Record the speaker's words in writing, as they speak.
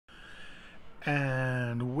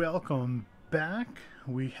And welcome back.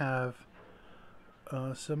 We have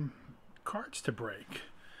some cards to break.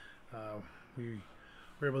 We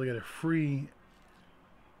were able to get a free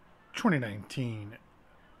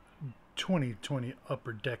 2019-2020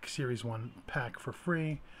 Upper Deck Series 1 pack for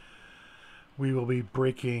free. We will be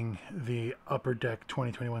breaking the Upper Deck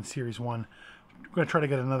 2021 Series 1. We're going to try to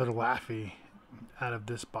get another Laffy out of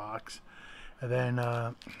this box. And then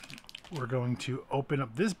we're going to open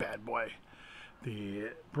up this bad boy. The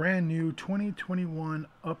brand new 2021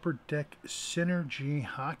 Upper Deck Synergy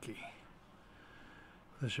Hockey.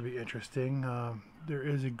 This should be interesting. There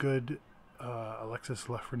is a good Alexis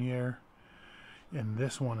Lafreniere in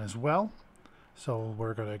this one as well. So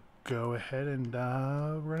we're going to go ahead and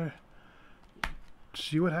we're going to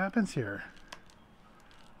see what happens here.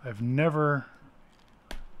 I've never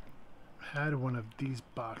had one of these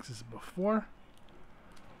boxes before.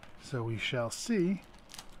 So we shall see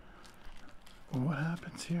what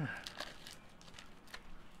happens here.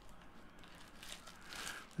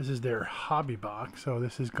 This is their hobby box, so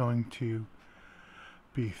this is going to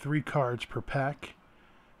be 3 cards per pack,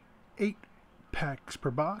 8 packs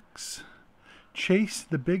per box. Chase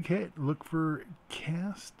the big hit. Look for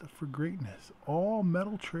Cast for Greatness. All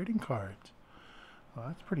metal trading cards. Well,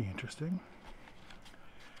 that's pretty interesting.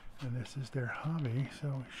 And this is their hobby,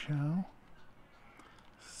 so we shall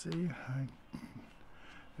see.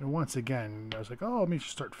 And once again, I was like, oh, let me just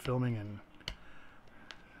start filming and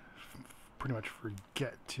pretty much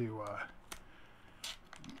forget to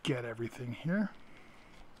get everything here.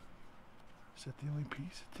 Is that the only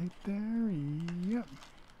piece of tape there? Yep.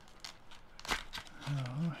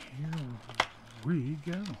 Oh, here we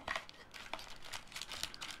go.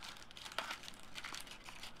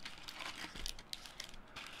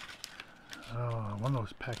 Oh, one of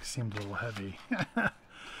those packs seemed a little heavy.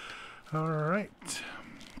 All right.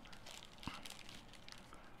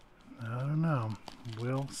 I don't know.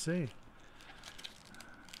 We'll see.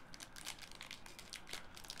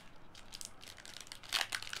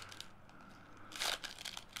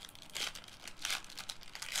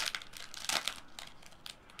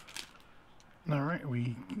 All right,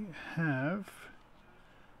 we have.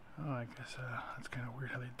 Oh, I guess that's kind of weird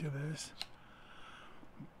how they do this.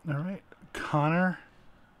 All right, Connor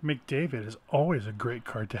McDavid is always a great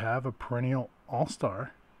card to have, a perennial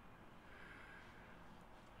all-star.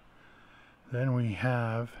 Then we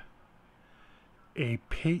have a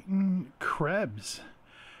Peyton Krebs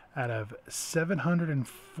out of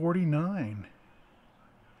 749.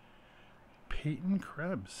 Peyton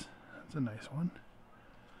Krebs. That's a nice one.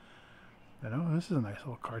 I know this is a nice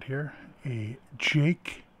little card here. A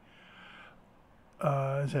Jake,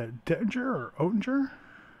 is that Dettinger or Oettinger?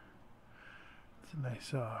 It's a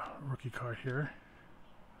nice rookie card here.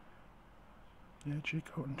 Yeah,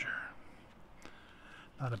 Jake Oettinger.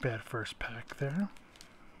 Not a bad first pack there.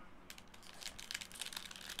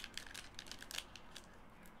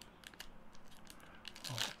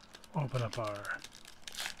 We'll open up our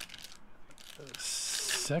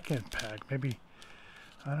second pack. Maybe,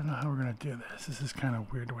 I don't know how we're going to do this. This is kind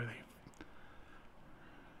of weird the way they...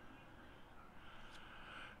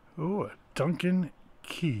 Ooh, a Duncan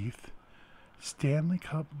Keith Stanley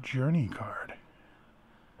Cup Journey card.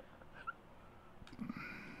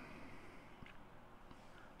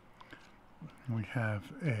 We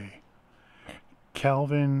have a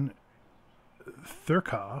Calvin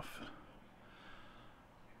Thurkoff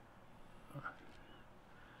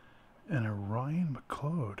and a Ryan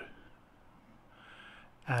McLeod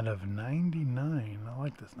out of 99. I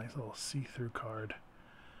like this nice little see-through card.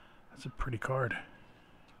 That's a pretty card.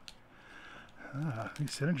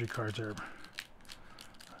 These synergy cards are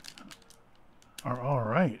all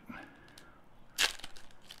right.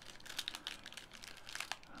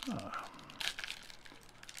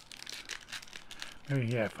 Maybe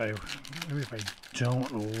yeah. Maybe if I don't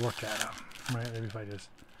look at them, right? Maybe if I just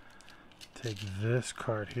take this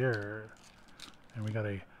card here, and we got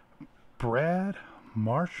a Brad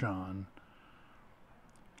Marchand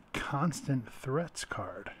Constant Threats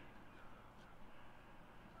card.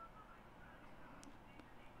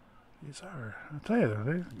 These are, I'll tell you,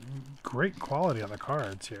 they're great quality on the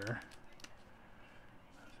cards here.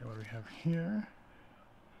 Let's see what we have here.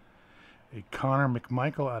 A Connor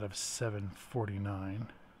McMichael out of 749.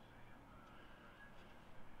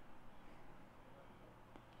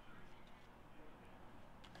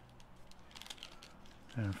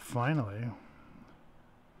 And finally,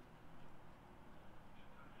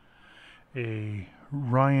 a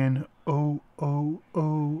Ryan O'Reilly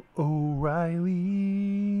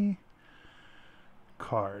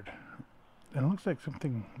card. And it looks like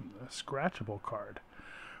something, a scratchable card.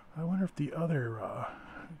 I wonder if the other,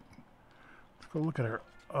 let's go look at our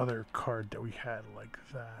other card that we had like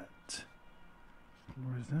that.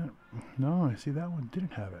 Where is that? No, I see that one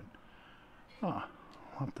didn't have it. I'll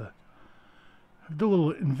have to do a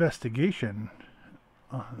little investigation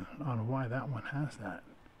on why that one has that.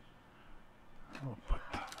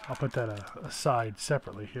 I'll put that aside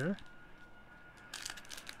separately here.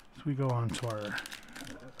 So we go on to our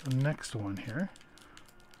next one here.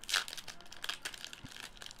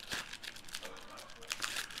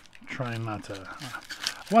 Trying not to.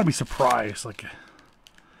 I want to be surprised. Like,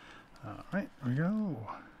 all right, here we go.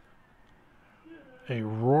 A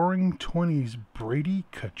Roaring Twenties Brady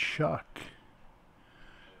Tkachuk.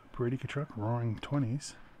 Brady Tkachuk, Roaring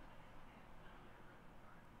Twenties.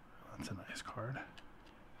 That's a nice card.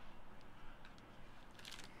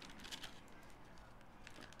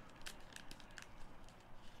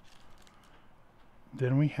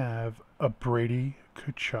 Then we have a Brady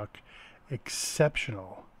Tkachuk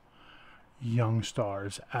Exceptional Young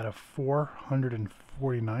Stars out of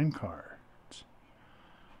 449 cards.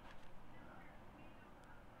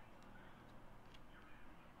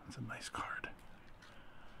 That's a nice card.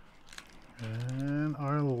 And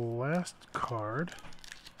our last card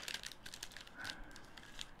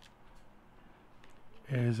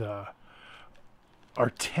is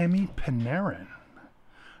Artemi Panarin.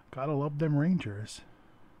 Gotta love them Rangers.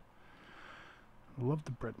 Love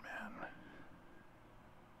the Bread Man.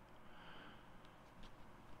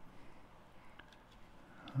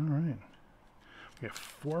 All right. We have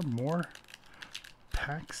 4 more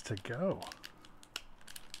packs to go.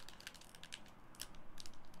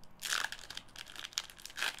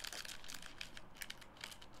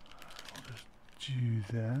 I'll just do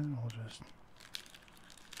that. I'll just...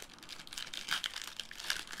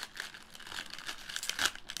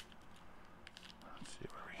 Let's see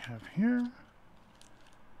what we have here.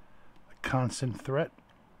 A Constant Threat,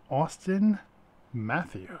 Austin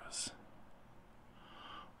Matthews.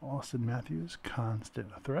 Austin Matthews, Constant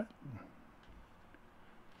Threat.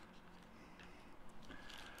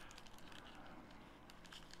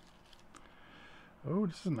 Oh,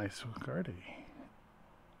 this is a nice card.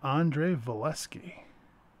 Andrei Vasilevskiy.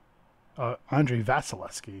 Andrei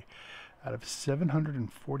Vasilevskiy out of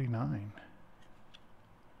 749.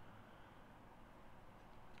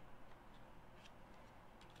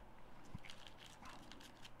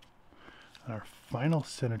 And our final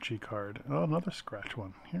Synergy card. Oh, another scratch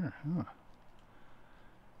one. Here. Huh.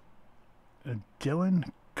 A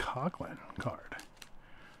Dylan Coghlan card.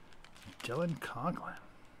 Dylan Coghlan.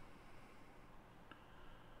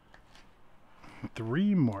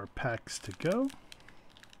 3 more packs to go.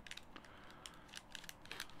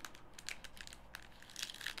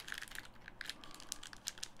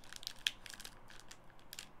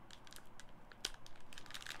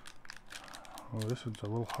 Oh, this one's a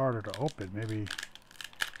little harder to open. Maybe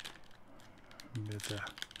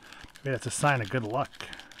it's a sign of good luck.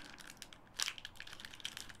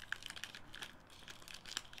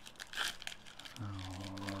 All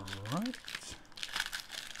right.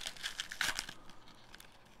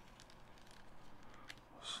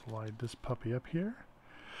 Slide this puppy up here.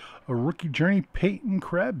 A Rookie Journey Peyton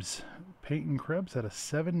Krebs. Peyton Krebs at a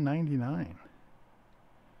 $7.99.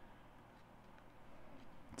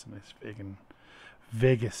 It's a nice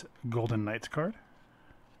Vegas Golden Knights card.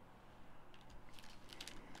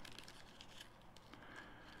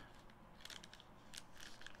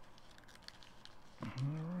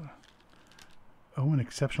 Oh, an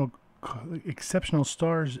exceptional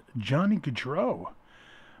stars Johnny Gaudreau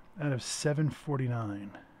out of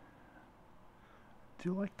 $7.49.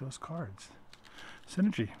 Do like those cards.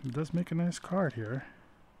 Synergy does make a nice card here.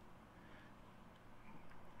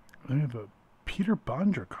 We have a Peter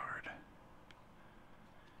Bondra card.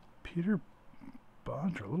 Peter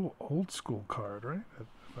Bondra, a little old school card, right?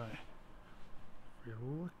 If I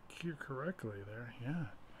look here correctly there, yeah.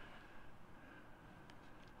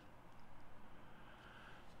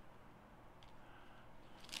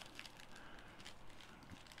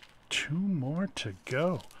 Two more to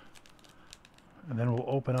go. And then we'll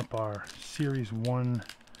open up our Series 1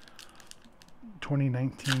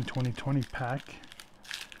 2019-2020 pack.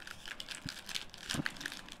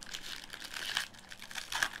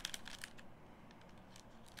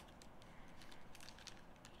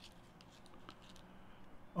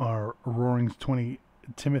 Our Roaring 20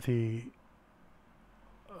 Timothy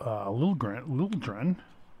Liljegren.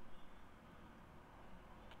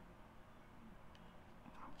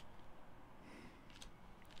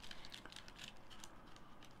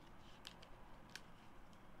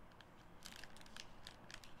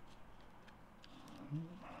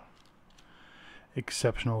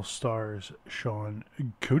 Exceptional Stars Sean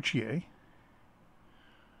Coutier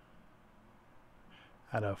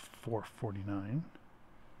out of 449.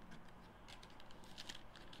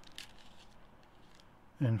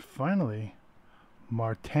 And finally,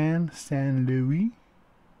 Martin St. Louis.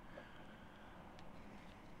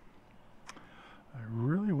 I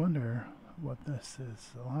really wonder what this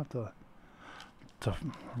is. I'll have to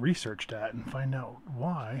research that and find out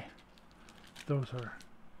why those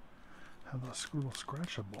have those little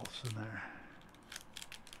scratchables in there.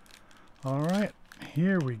 All right,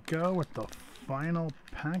 here we go with the final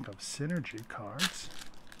pack of Synergy cards.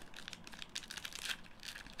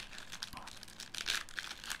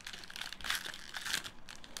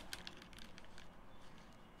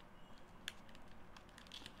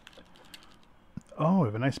 Oh, we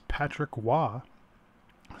have a nice Patrick Waugh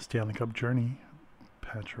Stanley Cup Journey.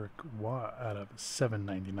 Patrick Waugh out of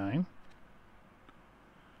 $7.99.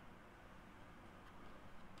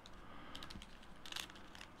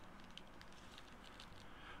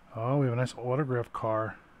 Oh, we have a nice autograph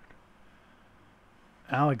card.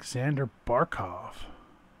 Alexander Barkov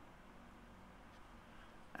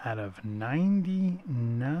out of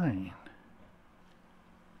 99.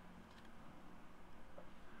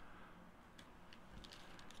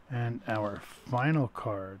 And our final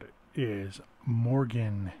card is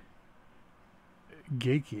Morgan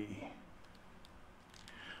Geekie.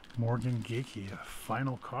 Morgan Geekie, a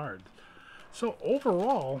final card. So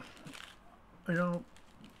overall, you know,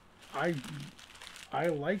 I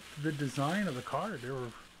liked the design of the card. It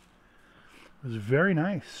was very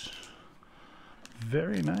nice.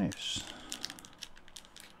 Very nice.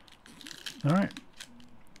 All right.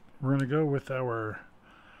 We're going to go with our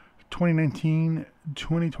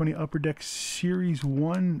 2019-2020 Upper Deck Series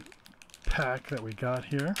 1 pack that we got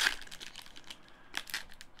here.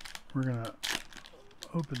 We're going to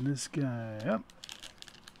open this guy up.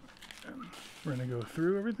 And we're going to go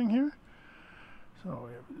through everything here. So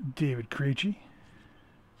we have David Krejci,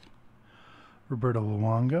 Roberto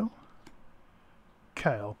Luongo,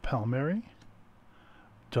 Kyle Palmieri,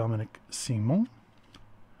 Dominic Simon,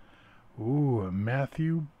 ooh, a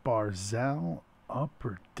Matthew Barzal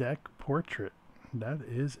Upper Deck portrait. That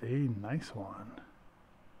is a nice one.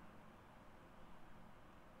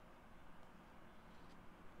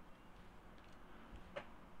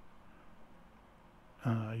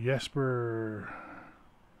 Jesper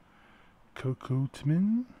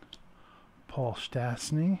Kokutman, Paul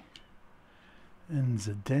Stastny, and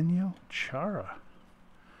Zdeno Chara.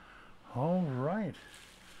 All right,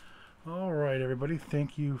 everybody.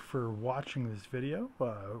 Thank you for watching this video.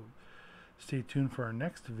 Stay tuned for our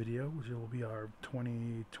next video, which will be our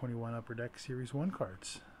 2021 Upper Deck Series 1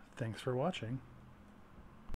 cards. Thanks for watching.